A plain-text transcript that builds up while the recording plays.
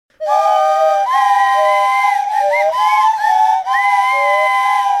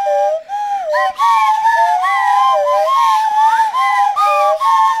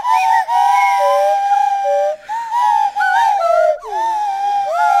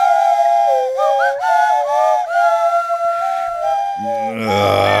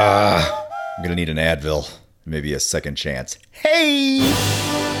need an Advil. Maybe a second chance. Hey!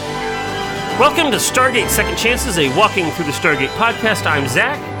 Welcome to Stargate Second Chances, a Walking Through the Stargate podcast. I'm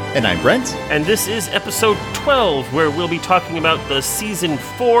Zach. And I'm Brent. And this is episode 12, where we'll be talking about the season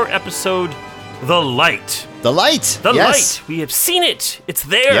 4 episode, The Light. The Light! The yes. Light! We have seen it! It's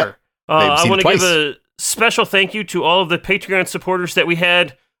there! Yep. I want to give a special thank you to all of the Patreon supporters that we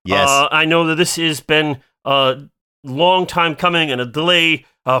had. Yes. I know that this has been a long time coming and a delay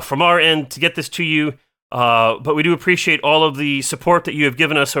from our end to get this to you. But we do appreciate all of the support that you have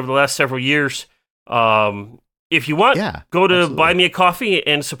given us over the last several years. If you want, go to absolutely. Buy Me a Coffee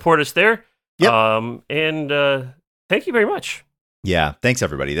and support us there. Yep. And thank you very much. Yeah, thanks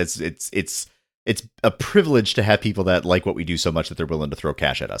everybody. It's a privilege to have people that like what we do so much that they're willing to throw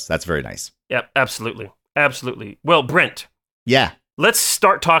cash at us. That's very nice. Yep, absolutely. Absolutely. Well, Brent. Yeah. Let's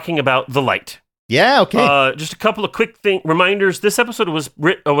start talking about The Light. Yeah, okay. Just a couple of quick reminders. This episode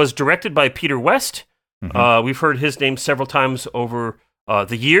was directed by Peter West. Mm-hmm. We've heard his name several times over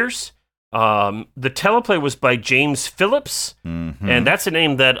the years. The teleplay was by James Phillips, and that's a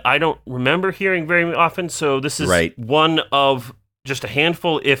name that I don't remember hearing very often, so this is one of just a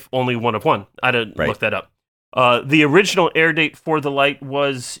handful, if only one of one. I didn't look that up. The original air date for The Light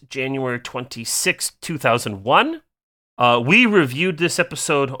was January 26, 2001. We reviewed this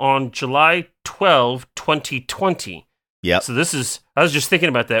episode on July 12, 2020. Yeah. So I was just thinking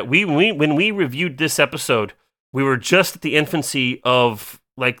about that. When we reviewed this episode, we were just at the infancy of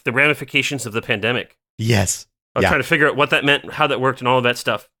like the ramifications of the pandemic. Yes. I was trying to figure out what that meant, how that worked, and all of that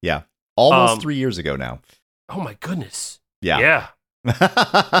stuff. Yeah. Almost 3 years ago now. Oh my goodness. Yeah. Yeah.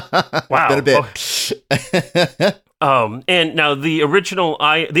 Wow. Been a bit. And now the original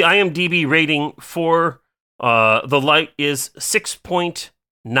the IMDb rating for The Light is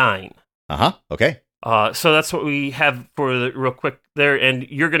 6.9. Okay. So that's what we have for the real quick there, and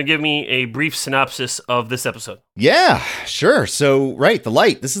you're going to give me a brief synopsis of this episode. Yeah, sure. So, The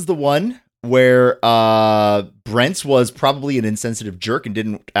Light. This is the one where Brent was probably an insensitive jerk and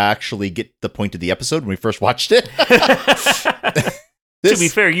didn't actually get the point of the episode when we first watched it. To be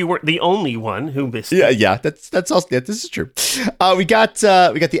fair, you weren't the only one who missed it. Yeah, that's also this is true. We got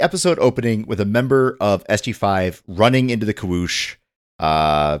the episode opening with a member of SG5 running into the Kawoosh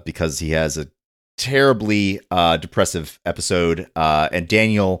because he has a terribly depressive episode, and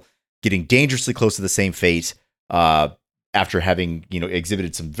Daniel getting dangerously close to the same fate after having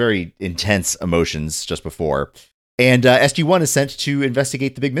exhibited some very intense emotions just before. And SG1 is sent to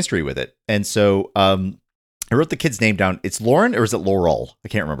investigate the big mystery with it. And so I wrote the kid's name down. It's Lauren, or is it Laurel? I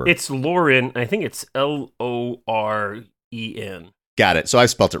can't remember. It's Lauren. I think it's Loren. Got it. So I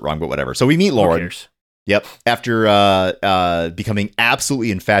spelt it wrong, but whatever. So we meet Lauren. Who cares? Yep. After becoming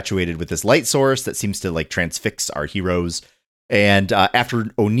absolutely infatuated with this light source that seems to transfix our heroes. And after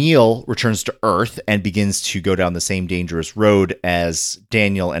O'Neill returns to Earth and begins to go down the same dangerous road as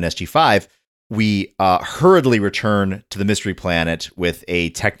Daniel and SG5, we hurriedly return to the mystery planet with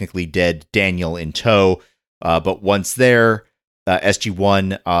a technically dead Daniel in tow. But once there,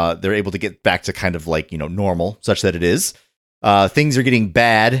 SG1, they're able to get back to kind of normal, such that it is. Things are getting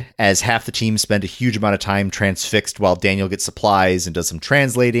bad as half the team spend a huge amount of time transfixed while Daniel gets supplies and does some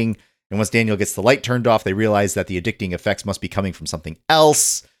translating. And once Daniel gets the light turned off, they realize that the addicting effects must be coming from something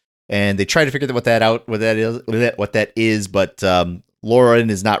else. And they try to figure what that is. But Lauren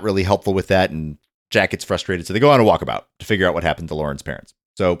is not really helpful with that, and Jack gets frustrated. So they go on a walkabout to figure out what happened to Lauren's parents.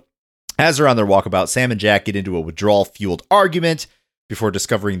 So as they're on their walkabout, Sam and Jack get into a withdrawal-fueled argument before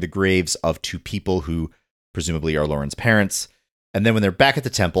discovering the graves of two people who presumably are Lauren's parents. And then when they're back at the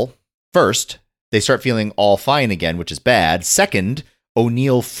temple, first, they start feeling all fine again, which is bad. Second,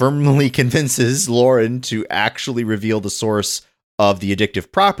 O'Neill firmly convinces Lauren to actually reveal the source of the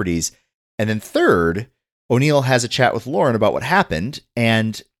addictive properties. And then third, O'Neill has a chat with Lauren about what happened.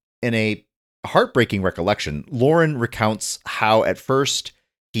 And in a heartbreaking recollection, Lauren recounts how at first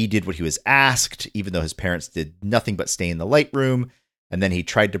he did what he was asked, even though his parents did nothing but stay in the light room. And then he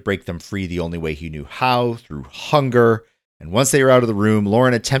tried to break them free the only way he knew how, through hunger. And once they were out of the room,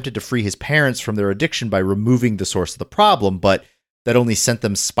 Lauren attempted to free his parents from their addiction by removing the source of the problem, but that only sent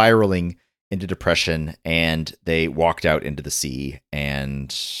them spiraling into depression, and they walked out into the sea.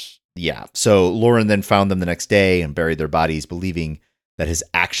 And so Lauren then found them the next day and buried their bodies, believing that his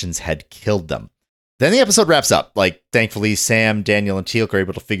actions had killed them. Then the episode wraps up. Thankfully, Sam, Daniel, and Teal'c are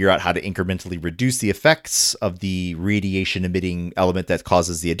able to figure out how to incrementally reduce the effects of the radiation-emitting element that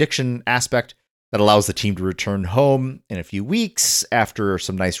causes the addiction aspect. That allows the team to return home in a few weeks after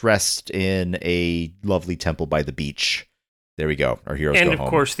some nice rest in a lovely temple by the beach. There we go. Our heroes go home. And, of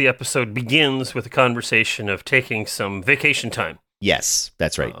course, the episode begins with a conversation of taking some vacation time. Yes,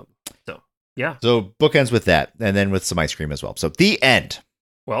 that's right. Yeah. So bookends with that, and then with some ice cream as well. So the end.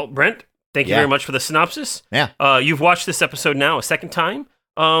 Well, Brent, thank you very much for the synopsis. Yeah. You've watched this episode now a second time.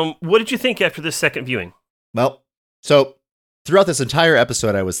 What did you think after this second viewing? Well, so throughout this entire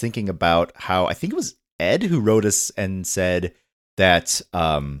episode, I was thinking about how I think it was Ed who wrote us and said that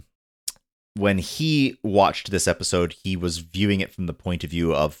when he watched this episode, he was viewing it from the point of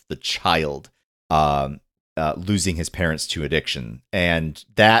view of the child losing his parents to addiction. And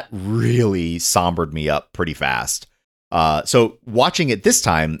that really sombered me up pretty fast. So watching it this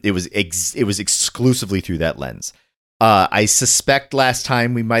time, it was exclusively through that lens. I suspect last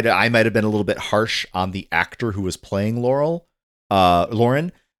time I might have been a little bit harsh on the actor who was playing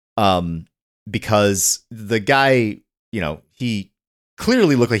Lauren, because the guy, he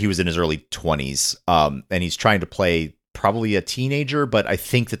clearly looked like he was in his early 20s, and he's trying to play probably a teenager, but I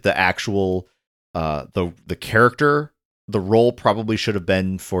think that the actual the character, the role probably should have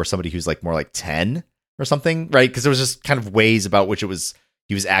been for somebody who's like more like 10 or something, right? Because there was just kind of ways about which he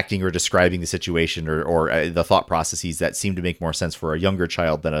was acting or describing the situation or the thought processes that seemed to make more sense for a younger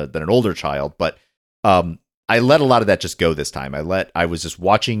child than an older child. But I let a lot of that just go this time. I was just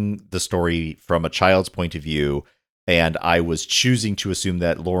watching the story from a child's point of view, and I was choosing to assume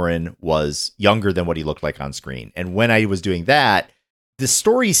that Lauren was younger than what he looked like on screen. And when I was doing that, the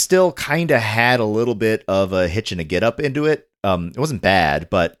story still kind of had a little bit of a hitch and a get up into it. It wasn't bad,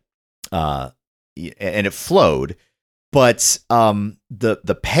 but and it flowed. But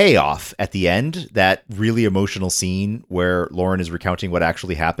the payoff at the end, that really emotional scene where Lauren is recounting what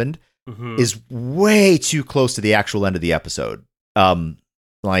actually happened, is way too close to the actual end of the episode.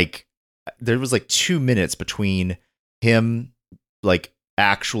 Like there was like 2 minutes between him like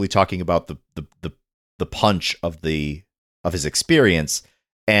actually talking about the punch of his experience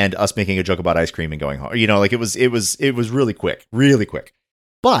and us making a joke about ice cream and going home. Like it was really quick.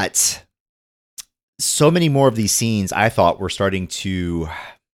 But so many more of these scenes I thought were starting to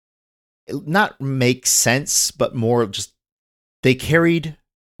not make sense, but more just they carried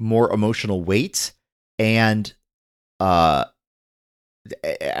more emotional weight, and I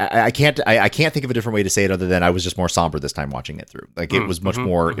can't think of a different way to say it other than I was just more somber this time watching it through. Like it was much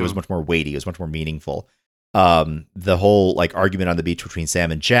more it was much more weighty, it was much more meaningful. The whole like argument on the beach between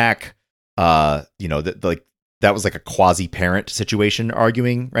Sam and Jack, that was like a quasi parent situation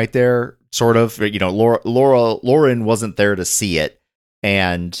arguing right there, sort of. Lauren wasn't there to see it,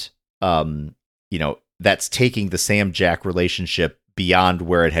 and that's taking the Sam Jack relationship beyond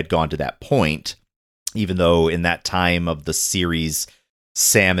where it had gone to that point. Even though in that time of the series,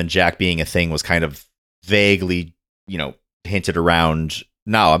 Sam and Jack being a thing was kind of vaguely, hinted around.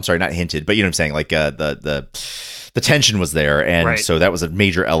 No, I'm sorry, not hinted, but you know what I'm saying? Like the tension was there, and right. So that was a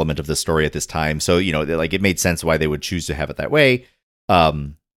major element of the story at this time. So like it made sense why they would choose to have it that way.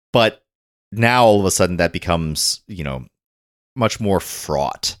 But now all of a sudden that becomes much more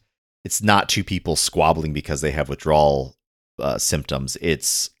fraught. It's not two people squabbling because they have withdrawal symptoms.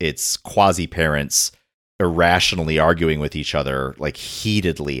 It's quasi parents irrationally arguing with each other like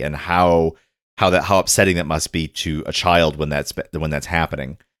heatedly, and how upsetting that must be to a child when that's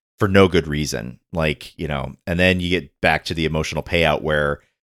happening for no good reason. Like, and then you get back to the emotional payout where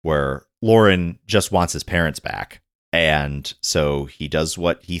Lauren just wants his parents back. And so he does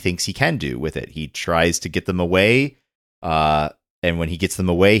what he thinks he can do with it. He tries to get them away. And when he gets them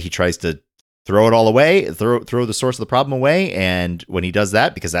away, he tries to throw it all away, throw the source of the problem away. And when he does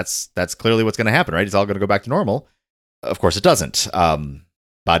that, because that's clearly what's going to happen, right? It's all going to go back to normal. Of course it doesn't.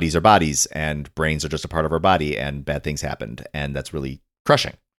 Bodies are bodies, and brains are just a part of our body, and bad things happened, and that's really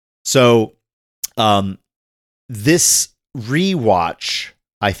crushing. So, this rewatch,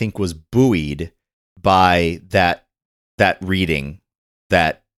 I think, was buoyed by that reading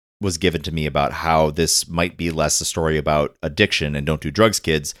that was given to me about how this might be less a story about addiction and don't do drugs,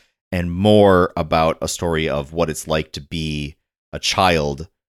 kids, and more about a story of what it's like to be a child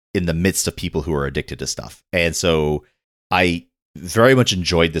in the midst of people who are addicted to stuff. And so I very much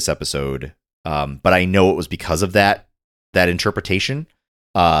enjoyed this episode, but I know it was because of that interpretation.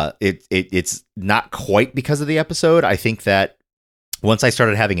 It's not quite because of the episode. I think that once I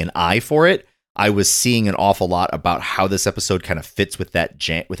started having an eye for it, I was seeing an awful lot about how this episode kind of fits with that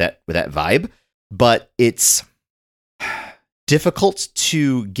vibe. But it's difficult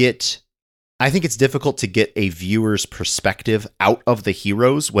to get. I think it's difficult to get a viewer's perspective out of the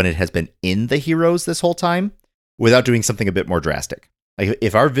heroes when it has been in the heroes this whole time, without doing something a bit more drastic. Like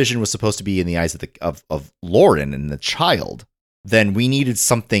if our vision was supposed to be in the eyes of Lauren and the child, then we needed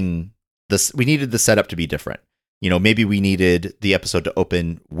something. We needed the setup to be different. Maybe we needed the episode to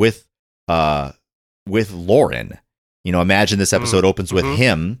open with Lauren. Imagine this episode opens with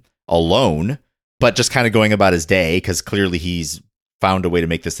him alone, but just kind of going about his day because clearly he's found a way to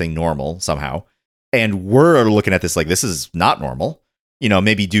make this thing normal somehow. And we're looking at this like, this is not normal.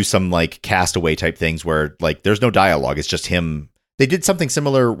 Maybe do some like Castaway type things where like there's no dialogue. It's just him. They did something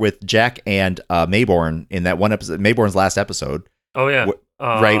similar with Jack and Mayborn in that one episode, Mayborn's last episode. Oh, yeah.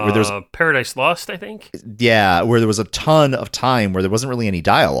 Right, where there's Paradise Lost, I think. Yeah, where there was a ton of time where there wasn't really any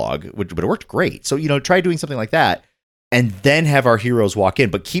dialogue, but it worked great. So, try doing something like that and then have our heroes walk in,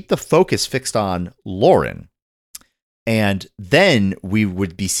 but keep the focus fixed on Lauren. And then we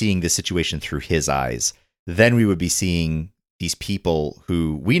would be seeing the situation through his eyes. Then we would be seeing these people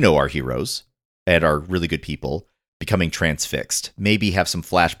who we know are heroes and are really good people becoming transfixed. Maybe have some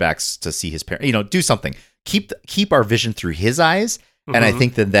flashbacks to see his parents, do something. Keep our vision through his eyes. And I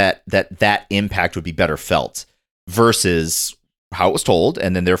think that impact would be better felt versus how it was told.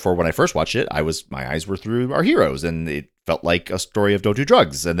 And then therefore, when I first watched it, my eyes were through our heroes and it felt like a story of don't do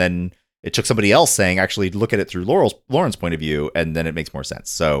drugs. And then it took somebody else saying, actually look at it through Lauren's point of view. And then it makes more sense.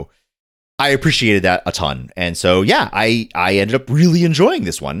 So I appreciated that a ton. And so, yeah, I ended up really enjoying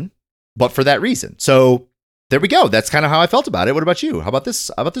this one, but for that reason. So there we go. That's kind of how I felt about it. What about you? How about this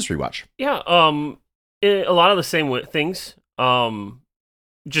rewatch? Yeah. A lot of the same things.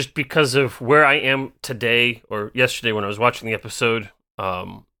 Just because of where I am today or yesterday when I was watching the episode,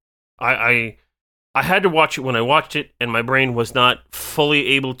 I had to watch it when I watched it, and my brain was not fully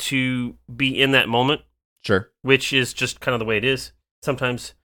able to be in that moment. Sure. Which is just kind of the way it is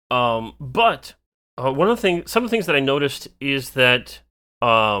sometimes. But some of the things that I noticed is that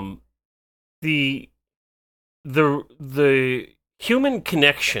the human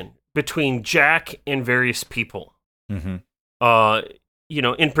connection between Jack and various people. Mm-hmm.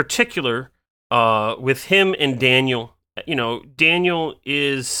 In particular, with him and Daniel, Daniel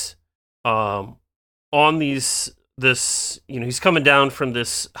is on he's coming down from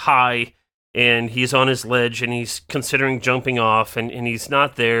this high and he's on his ledge and he's considering jumping off and he's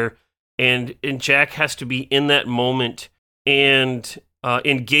not there. And Jack has to be in that moment and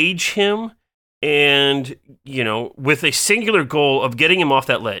engage him and, with a singular goal of getting him off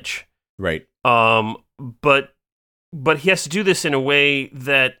that ledge. Right. But he has to do this in a way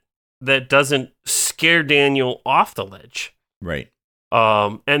that doesn't scare Daniel off the ledge. Right.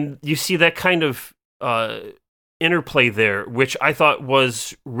 And you see that kind of interplay there, which I thought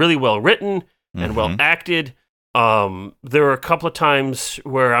was really well written and well acted. There were a couple of times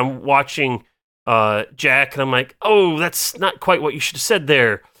where I'm watching Jack and I'm like, oh, that's not quite what you should have said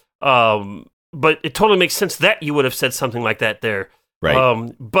there. But it totally makes sense that you would have said something like that there.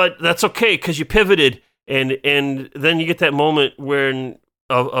 Right. But that's okay because you pivoted. And then you get that moment where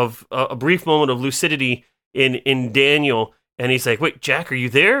of a brief moment of lucidity in Daniel, and he's like, "Wait, Jack, are you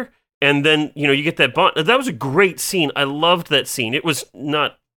there?" And then you get that bond. That was a great scene. I loved that scene. It was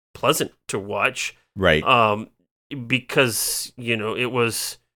not pleasant to watch, right? Because it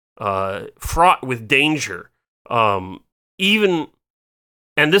was fraught with danger. And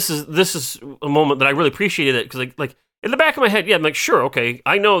this is a moment that I really appreciated it because like. In the back of my head, yeah, I'm like, sure, okay,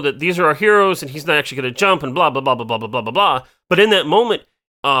 I know that these are our heroes, and he's not actually going to jump, and blah, blah, blah, blah, blah, blah, blah, blah, blah. But in that moment,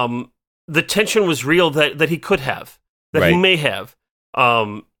 the tension was real that he could have, that he may have.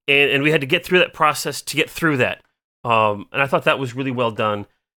 And we had to get through that process to get through that. And I thought that was really well done.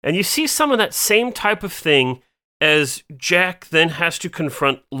 And you see some of that same type of thing as Jack then has to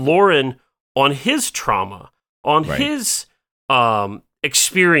confront Lauren on his trauma, on his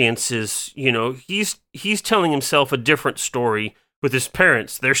experiences. He's telling himself a different story with his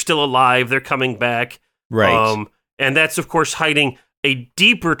parents. They're still alive, they're coming back, right? And that's of course hiding a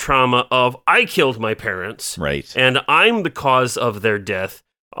deeper trauma of I killed my parents, right? And I'm the cause of their death.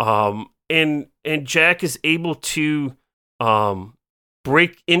 And Jack is able to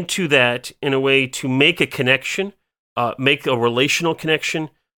break into that in a way to make a connection, make a relational connection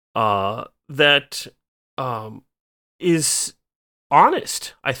that is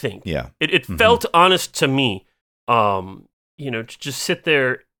honest, I think. Yeah. It felt honest to me, to just sit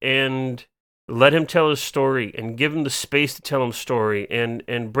there and let him tell his story and give him the space to tell him story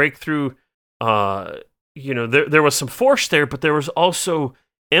and break through. There was some force there, but there was also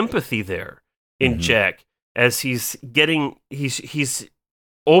empathy there in Jack as he's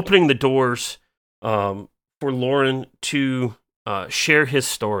opening the doors for Lauren to share his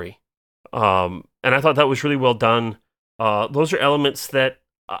story. And I thought that was really well done. Those are elements that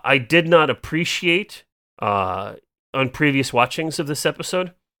I did not appreciate on previous watchings of this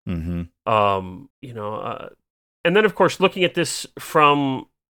episode. Mm-hmm. And then of course looking at this from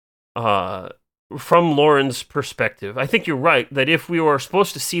Lauren's perspective, I think you're right that if we were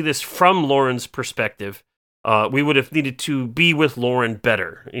supposed to see this from Lauren's perspective, we would have needed to be with Lauren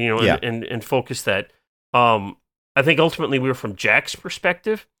better, and focus that. I think ultimately we were from Jack's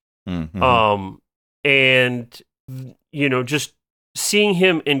perspective, Mm-hmm. and just seeing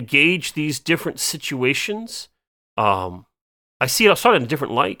him engage these different situations. I saw it in a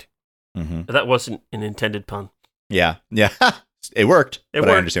different light. Mm-hmm. That wasn't an intended pun. Yeah. It worked. But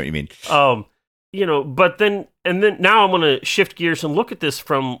I understand what you mean. But then now I'm going to shift gears and look at this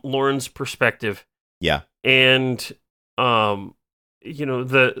from Lauren's perspective. Yeah. And the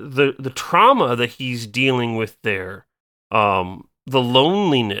trauma that he's dealing with there, the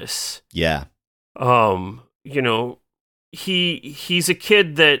loneliness. Yeah. He's a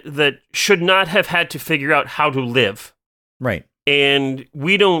kid that should not have had to figure out how to live. Right. And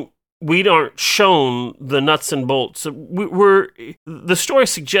we aren't shown the nuts and bolts. The story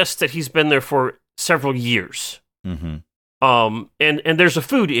suggests that he's been there for several years. Mm-hmm. And there's a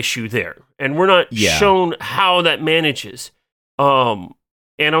food issue there, and we're not shown how that manages. And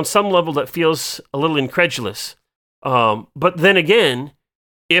on some level, that feels a little incredulous. But then again,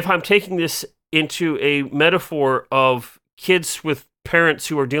 if I'm taking this into a metaphor of kids with parents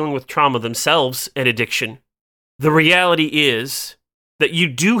who are dealing with trauma themselves and addiction, the reality is that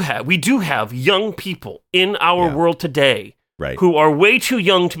we do have young people in our world today who are way too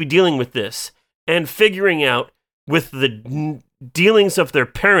young to be dealing with this and figuring out with the dealings of their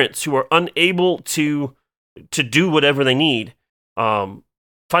parents who are unable to do whatever they need,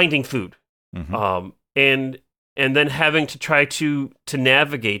 finding food, Mm-hmm. and then having to try to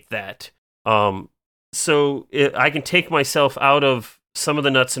navigate that. So I can take myself out of some of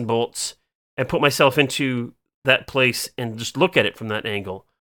the nuts and bolts and put myself into that place and just look at it from that angle.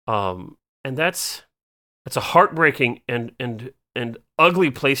 And that's a heartbreaking and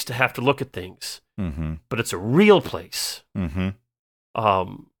ugly place to have to look at things. Mm-hmm. But it's a real place. Mm-hmm.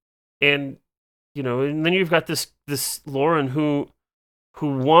 And then you've got this Lauren who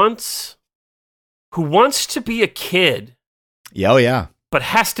wants to be a kid. Yeah, oh yeah. But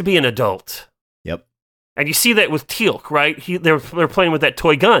has to be an adult. Yep. And you see that with Teal'c, right? They're playing with that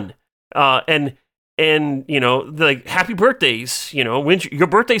toy gun. And like, happy birthdays, when your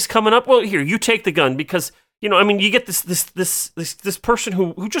birthday's coming up, well, here, you take the gun, because you get this person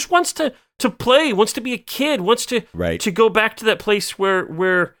who just wants to play, wants to be a kid, wants to go back to that place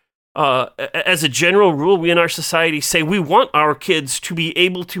where as a general rule, we in our society say we want our kids to be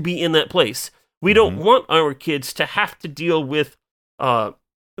able to be in that place. We don't want our kids to have to deal with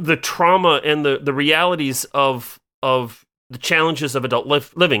the trauma and the realities of the challenges of adult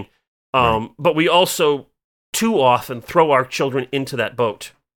living. But we also too often throw our children into that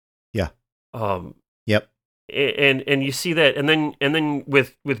boat. Yeah. Yep. And you see that, and then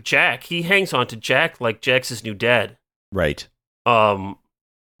with Jack, he hangs on to Jack like Jack's his new dad. Right. And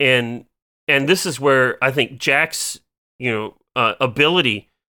this is where I think Jack's ability.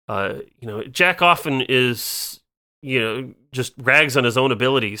 Jack often is just rags on his own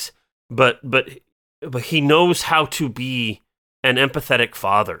abilities, but he knows how to be an empathetic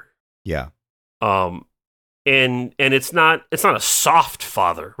father. Yeah. And it's not a soft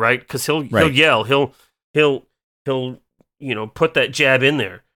father, right? Because he'll yell, he'll put that jab in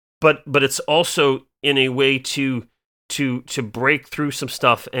there, but it's also in a way to break through some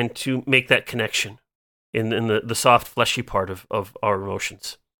stuff and to make that connection in the soft, fleshy part of our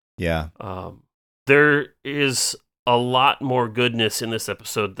emotions. Yeah. There is a lot more goodness in this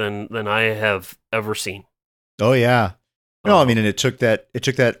episode than I have ever seen. Oh yeah. No, I mean, and it took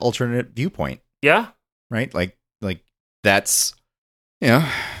that alternate viewpoint. Yeah. Right? Like that's, to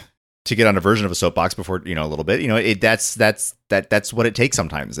get on a version of a soapbox before, a little bit, that's what it takes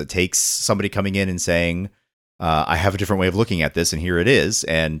sometimes. It takes somebody coming in and saying, I have a different way of looking at this, and here it is.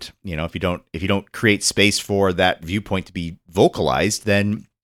 And, if you don't create space for that viewpoint to be vocalized, then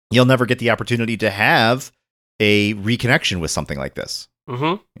you'll never get the opportunity to have a reconnection with something like this.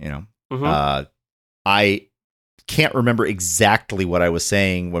 Mm-hmm. I can't remember exactly what I was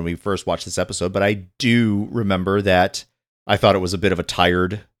saying when we first watched this episode, but I do remember that I thought it was a bit of a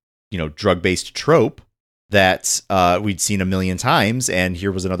tired, drug-based trope that we'd seen a million times, and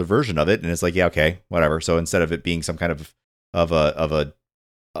here was another version of it, and it's like, yeah, okay, whatever. So instead of it being some kind of a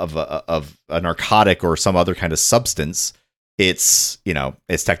narcotic or some other kind of substance, it's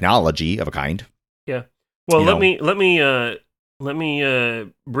technology of a kind. Yeah. Well, let me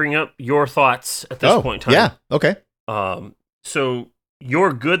bring up your thoughts at this point in time. Yeah. Okay. So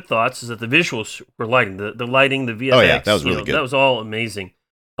your good thoughts is that the visuals were lighting, the lighting, the VFX. Oh yeah, that was really good. That was all amazing.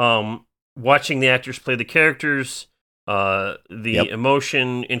 Watching the actors play the characters, the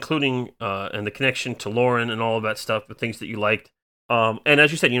emotion, including and the connection to Lauren and all of that stuff, the things that you liked. And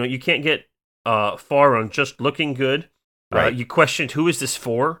as you said, you can't get far on just looking good. Right. You questioned, who is this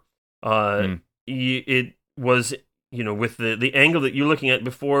for? It was, with the angle that you're looking at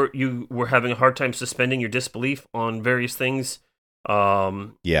before, you were having a hard time suspending your disbelief on various things.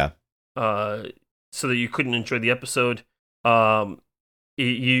 Yeah. So that you couldn't enjoy the episode.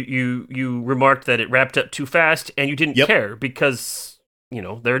 You remarked that it wrapped up too fast, and you didn't care because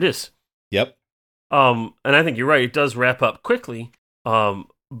there it is. Yep. And I think you're right. It does wrap up quickly.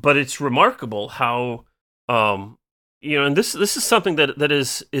 But it's remarkable how and this is something that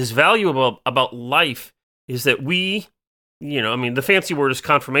is valuable about life, is that we, the fancy word is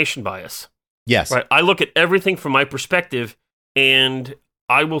confirmation bias. Yes. Right. I look at everything from my perspective, and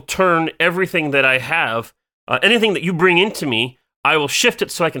I will turn everything that I have, anything that you bring into me, I will shift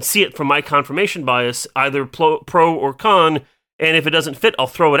it so I can see it from my confirmation bias, either pro or con, and if it doesn't fit, I'll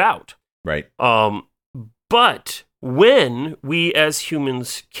throw it out. Right. But when we as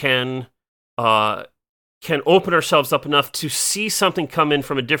humans can open ourselves up enough to see something come in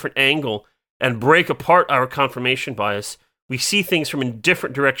from a different angle and break apart our confirmation bias, we see things from a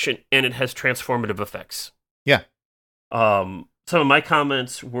different direction, and it has transformative effects. Yeah. Some of my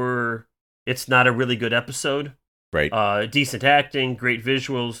comments were, it's not a really good episode. Right. Decent acting, great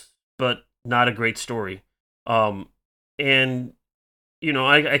visuals, but not a great story. And,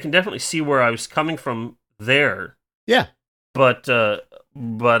 I can definitely see where I was coming from there. Yeah. But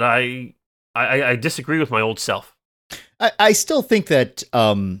I disagree with my old self. I still think that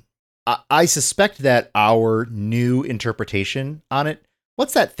I suspect that our new interpretation on it,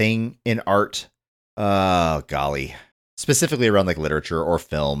 what's that thing in art? Oh, golly. Specifically around like literature or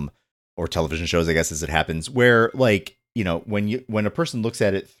film or television shows, I guess, as it happens, where like, when a person looks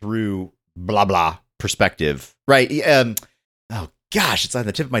at it through blah, blah perspective, right? Oh gosh, it's on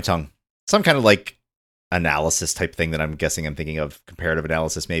the tip of my tongue. Some kind of like analysis type thing that I'm guessing I'm thinking of, comparative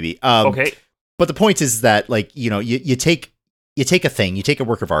analysis, maybe. Okay. But the point is that like, you take a thing, you take a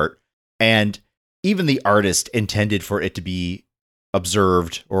work of art, and even the artist intended for it to be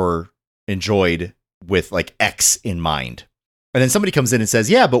observed or enjoyed with like X in mind. And then somebody comes in and says,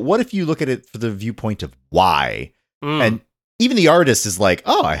 yeah, but what if you look at it for the viewpoint of Y? And even the artist is like,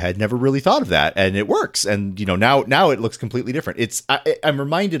 oh, I had never really thought of that, and it works. And now it looks completely different. I'm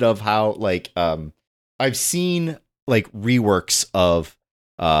reminded of how like I've seen like reworks of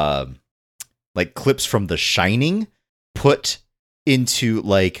like clips from The Shining put into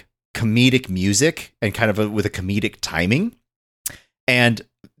like comedic music and kind of with a comedic timing, and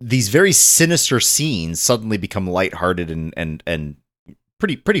these very sinister scenes suddenly become lighthearted and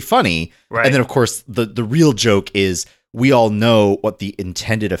pretty funny. Right. And then of course the real joke is, we all know what the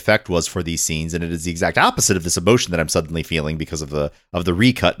intended effect was for these scenes, and it is the exact opposite of this emotion that I'm suddenly feeling because of the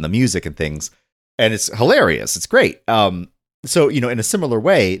recut and the music and things. And it's hilarious. It's great. So, in a similar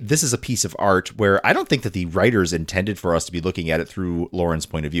way, this is a piece of art where I don't think that the writers intended for us to be looking at it through Lauren's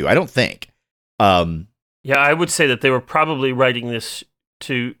point of view. I don't think. Yeah, I would say that they were probably writing this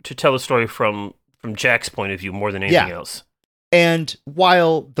to tell a story from Jack's point of view more than anything else. And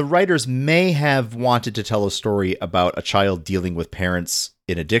while the writers may have wanted to tell a story about a child dealing with parents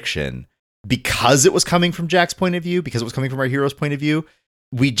in addiction, because it was coming from Jack's point of view, because it was coming from our hero's point of view,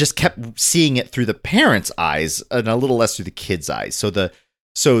 we just kept seeing it through the parents' eyes and a little less through the kids' eyes. So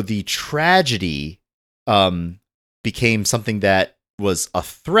the tragedy became something that was a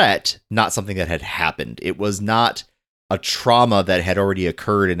threat, not something that had happened. It was not a trauma that had already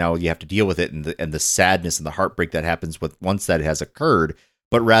occurred and now you have to deal with it, and the sadness and the heartbreak that happens once that has occurred,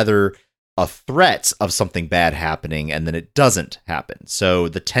 but rather a threat of something bad happening, and then it doesn't happen. So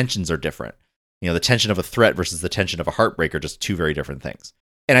the tensions are different. The tension of a threat versus the tension of a heartbreak are just two very different things.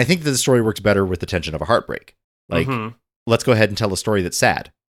 And I think that the story works better with the tension of a heartbreak. Like, let's go ahead and tell a story that's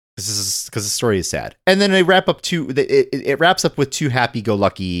sad, because the story is sad. And then they wrap up it wraps up with two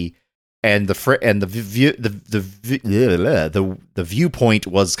happy-go-lucky. And the viewpoint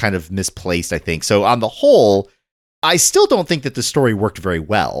was kind of misplaced, I think. So on the whole, I still don't think that the story worked very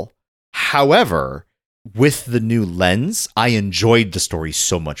well. However, with the new lens, I enjoyed the story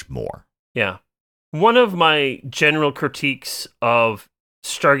so much more. Yeah. One of my general critiques of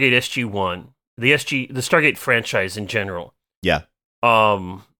Stargate SG-1, the Stargate franchise in general. Yeah.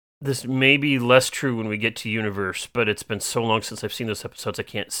 This may be less true when we get to Universe, but it's been so long since I've seen those episodes, I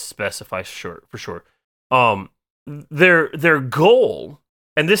can't specify for sure. Their goal,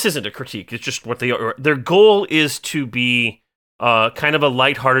 and this isn't a critique, it's just what they are. Their goal is to be kind of a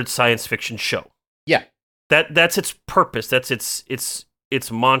lighthearted science fiction show. Yeah, that's its purpose. That's its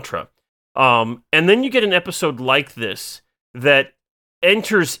mantra. And then you get an episode like this that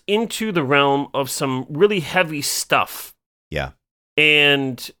enters into the realm of some really heavy stuff. Yeah,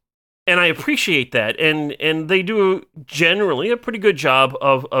 and I appreciate that, and they do generally a pretty good job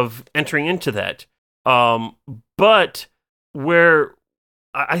of entering into that. But where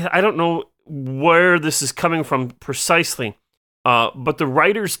I don't know where this is coming from precisely, but the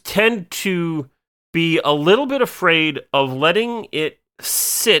writers tend to be a little bit afraid of letting it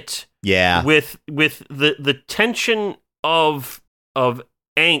sit with the tension of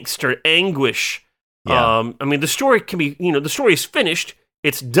angst or anguish. I mean, the story can be, the story is finished,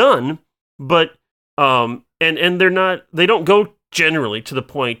 it's done, but and they don't go generally to the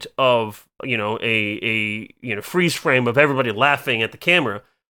point of a freeze frame of everybody laughing at the camera.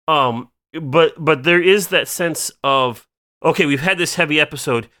 But there is that sense of, okay, we've had this heavy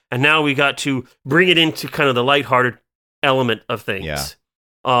episode, and now we got to bring it into kind of the lighthearted element of things. Yeah.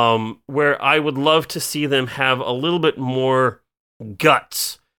 Where I would love to see them have a little bit more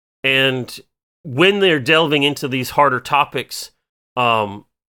guts, and when they're delving into these harder topics, let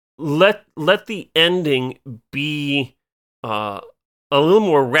the ending be a little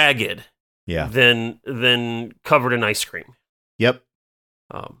more ragged, than covered in ice cream. Yep.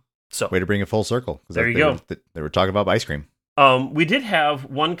 So way to bring it full circle. There you go. They were talking about ice cream. We did have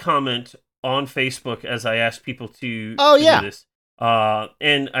one comment on Facebook as I asked people to do this.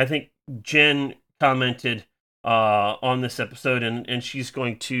 And I think Jen commented on this episode, and she's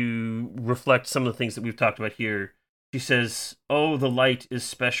going to reflect some of the things that we've talked about here. She says, "Oh, the light is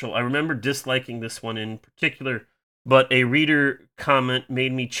special. I remember disliking this one in particular, but a reader comment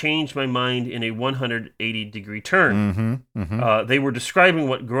made me change my mind in a 180-degree turn. They were describing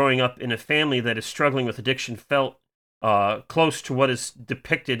what growing up in a family that is struggling with addiction felt close to what is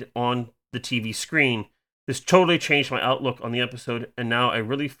depicted on the TV screen. This totally changed my outlook on the episode, and now I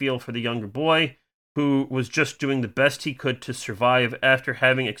really feel for the younger boy who was just doing the best he could to survive after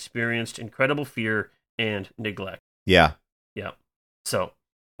having experienced incredible fear and neglect." Yeah. Yeah. So,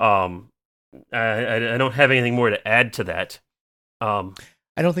 I don't have anything more to add to that. I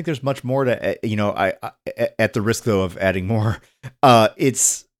don't think there's much more to, I at the risk though of adding more,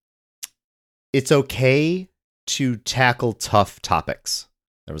 it's okay to tackle tough topics.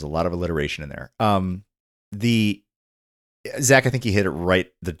 There was a lot of alliteration in there. Zach, I think you hit it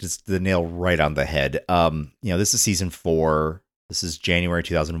right, the nail right on the head. This is season 4. This is January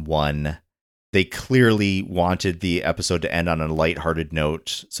 2001. They clearly wanted the episode to end on a lighthearted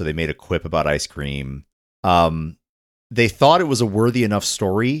note, so they made a quip about ice cream. They thought it was a worthy enough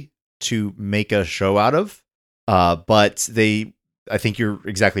story to make a show out of, but I think you're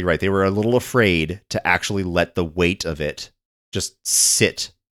exactly right. They were a little afraid to actually let the weight of it just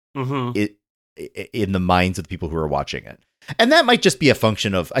sit in the minds of the people who are watching it. And that might just be a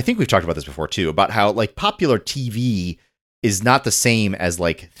function of, I think we've talked about this before too, about how like popular TV is not the same as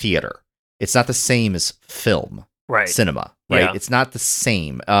like theater. It's not the same as film, cinema, right? Yeah. It's not the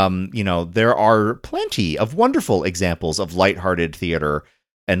same. There are plenty of wonderful examples of lighthearted theater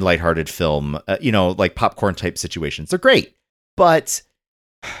and lighthearted film, like popcorn type situations. They're great, but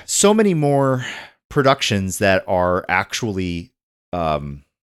so many more productions that are actually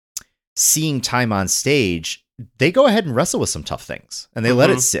seeing time on stage, they go ahead and wrestle with some tough things, and they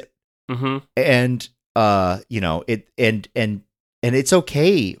let it sit. And and it's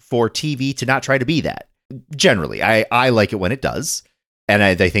okay for TV to not try to be that. Generally, I like it when it does, and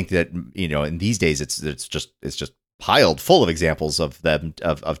I think that in these days it's just piled full of examples of them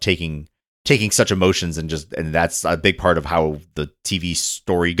of taking such emotions and that's a big part of how the TV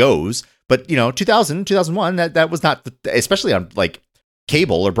story goes. But 2001 that was not especially on like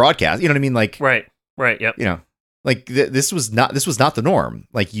cable or broadcast. You know what I mean? Like right, yep. Like this was not the norm.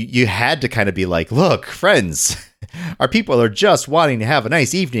 Like you had to kind of be like, look, friends, our people are just wanting to have a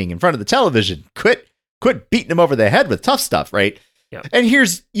nice evening in front of the television. Quit beating them over the head with tough stuff, right? Yeah. And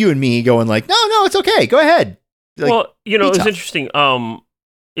here's you and me going like, no, it's okay, go ahead. Like, well, it was interesting.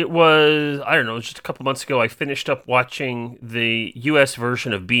 It was, I don't know, just a couple months ago, I finished up watching the U.S.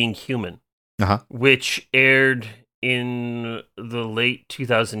 version of Being Human, which aired in the late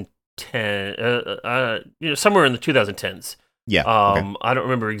 2010, somewhere in the 2010s. Yeah. I don't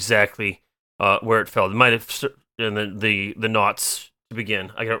remember exactly where it fell. It might have in the noughts to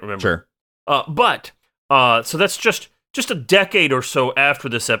begin. I don't remember. Sure. But so that's just a decade or so after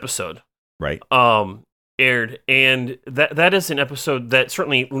this episode, right? Aired, and that is an episode that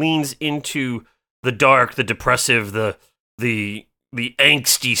certainly leans into the dark, the depressive, the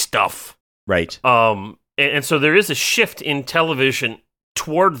angsty stuff, right? And so there is a shift in television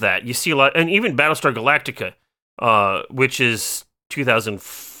toward that. You see a lot, and even Battlestar Galactica, which is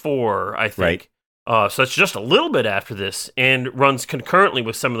 2004, I think. Right. So it's just a little bit after this, and runs concurrently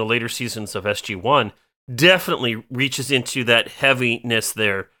with some of the later seasons of SG-1. Definitely reaches into that heaviness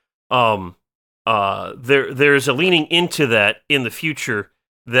there. there's a leaning into that in the future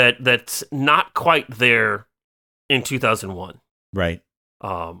that's not quite there in 2001. Right.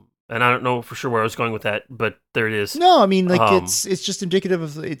 And I don't know for sure where I was going with that, but there it is. No, I mean, like it's just indicative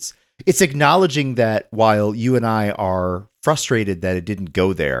of it's acknowledging that while you and I are frustrated that it didn't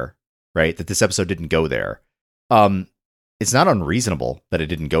go there, right? That this episode didn't go there. It's not unreasonable that it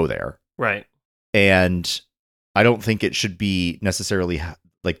didn't go there. Right. And I don't think it should be necessarily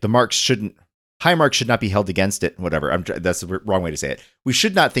like high marks should not be held against it. Whatever. That's the wrong way to say it. We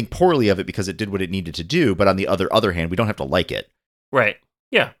should not think poorly of it because it did what it needed to do. But on the other hand, we don't have to like it. Right.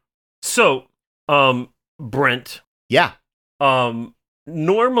 Yeah. So, Brent. Yeah.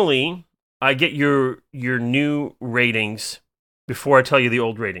 Normally I get your new ratings before I tell you the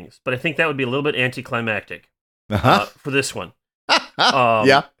old ratings, but I think that would be a little bit anticlimactic for this one.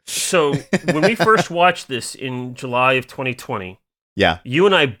 Yeah. So when we first watched this in July of 2020, yeah, you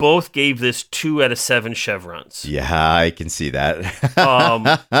and I both gave this 2 out of 7 chevrons. Yeah, I can see that.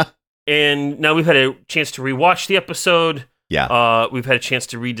 And now we've had a chance to rewatch the episode. Yeah. We've had a chance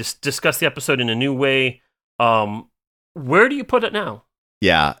to discuss the episode in a new way. Where do you put it now?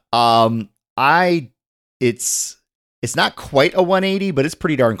 Yeah. It's not quite a 180, but it's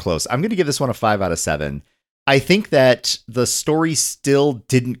pretty darn close. I'm going to give this one a 5 out of 7. I think that the story still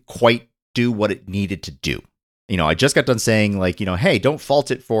didn't quite do what it needed to do. I just got done saying like, hey, don't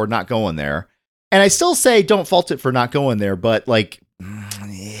fault it for not going there. And I still say don't fault it for not going there, but like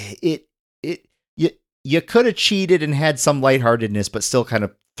you could have cheated and had some lightheartedness, but still kind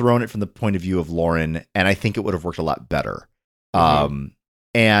of thrown it from the point of view of Lauren. And I think it would have worked a lot better. Mm-hmm.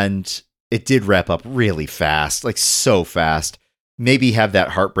 And it did wrap up really fast, like so fast. Maybe have that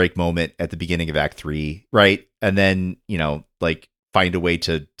heartbreak moment at the beginning of Act 3, right? And then, like find a way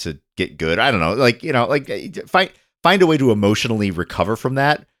to get good. I don't know, like find a way to emotionally recover from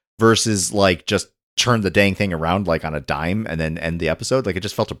that versus like just turn the dang thing around like on a dime and then end the episode. Like it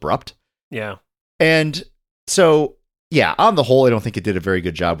just felt abrupt. Yeah. And so, yeah, on the whole, I don't think it did a very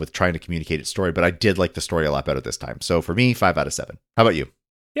good job with trying to communicate its story, but I did like the story a lot better this time. So for me, 5 out of 7. How about you?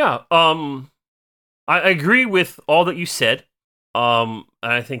 Yeah. I agree with all that you said.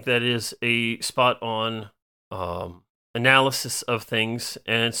 I think that is a spot on analysis of things.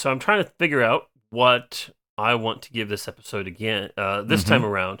 And so I'm trying to figure out what I want to give this episode again, this time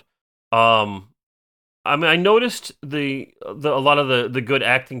around. I mean, I noticed a lot of the good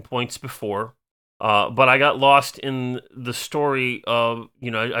acting points before, but I got lost in the story of,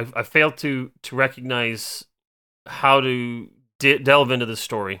 I failed to recognize how to delve into the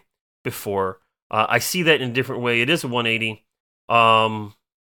story before. I see that in a different way. It is a 180. And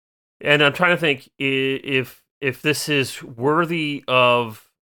I'm trying to think if this is worthy of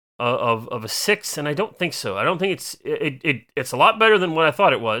a 6, and I don't think so. I don't think it's a lot better than what I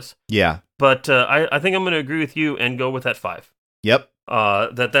thought it was. Yeah. But I think I'm going to agree with you and go with that 5. Yep.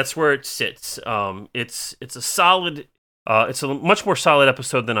 That's where it sits. It's a solid. It's a much more solid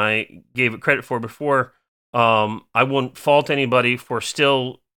episode than I gave it credit for before. I wouldn't fault anybody for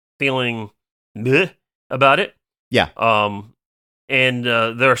still feeling bleh about it. Yeah. And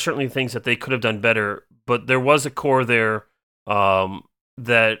there are certainly things that they could have done better, but there was a core there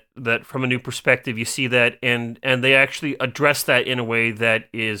that from a new perspective you see that, and they actually address that in a way that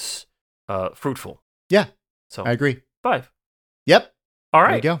is fruitful. Yeah. So I agree. 5. Yep. All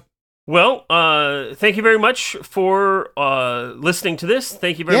right. There you go. Well, thank you very much for listening to this.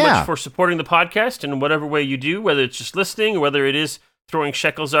 Thank you very much for supporting the podcast in whatever way you do, whether it's just listening or whether it is throwing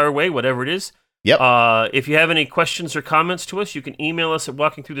shekels our way, whatever it is. Yep. If you have any questions or comments to us, you can email us at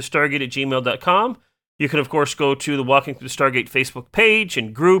walkingthroughthestargate@gmail.com. You can, of course, go to the Walking Through the Stargate Facebook page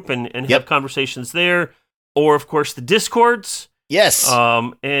and group and have conversations there. Or, of course, the Discords. Yes.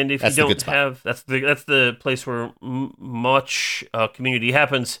 And if you don't have, that's the place where much community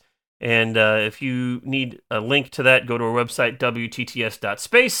happens. And if you need a link to that, go to our website,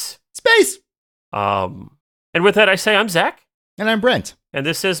 wtts.space. Space. And with that, I say I'm Zach. And I'm Brent. And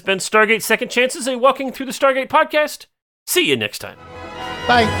this has been Stargate Second Chances, a Walking Through the Stargate podcast. See you next time.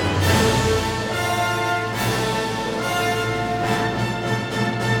 Bye.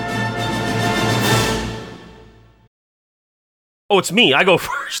 Oh, it's me. I go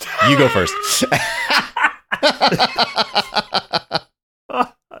first. You go first.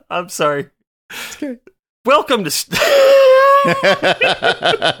 I'm sorry. It's good. Welcome to...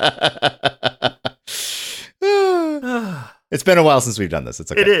 It's been a while since we've done this.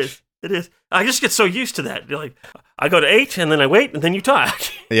 It's okay. It is. I just get so used to that. You're like, I go to 8, and then I wait, and then you talk.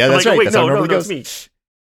 Yeah, that's like, right. Wait, that's how it no, normally goes. it's me.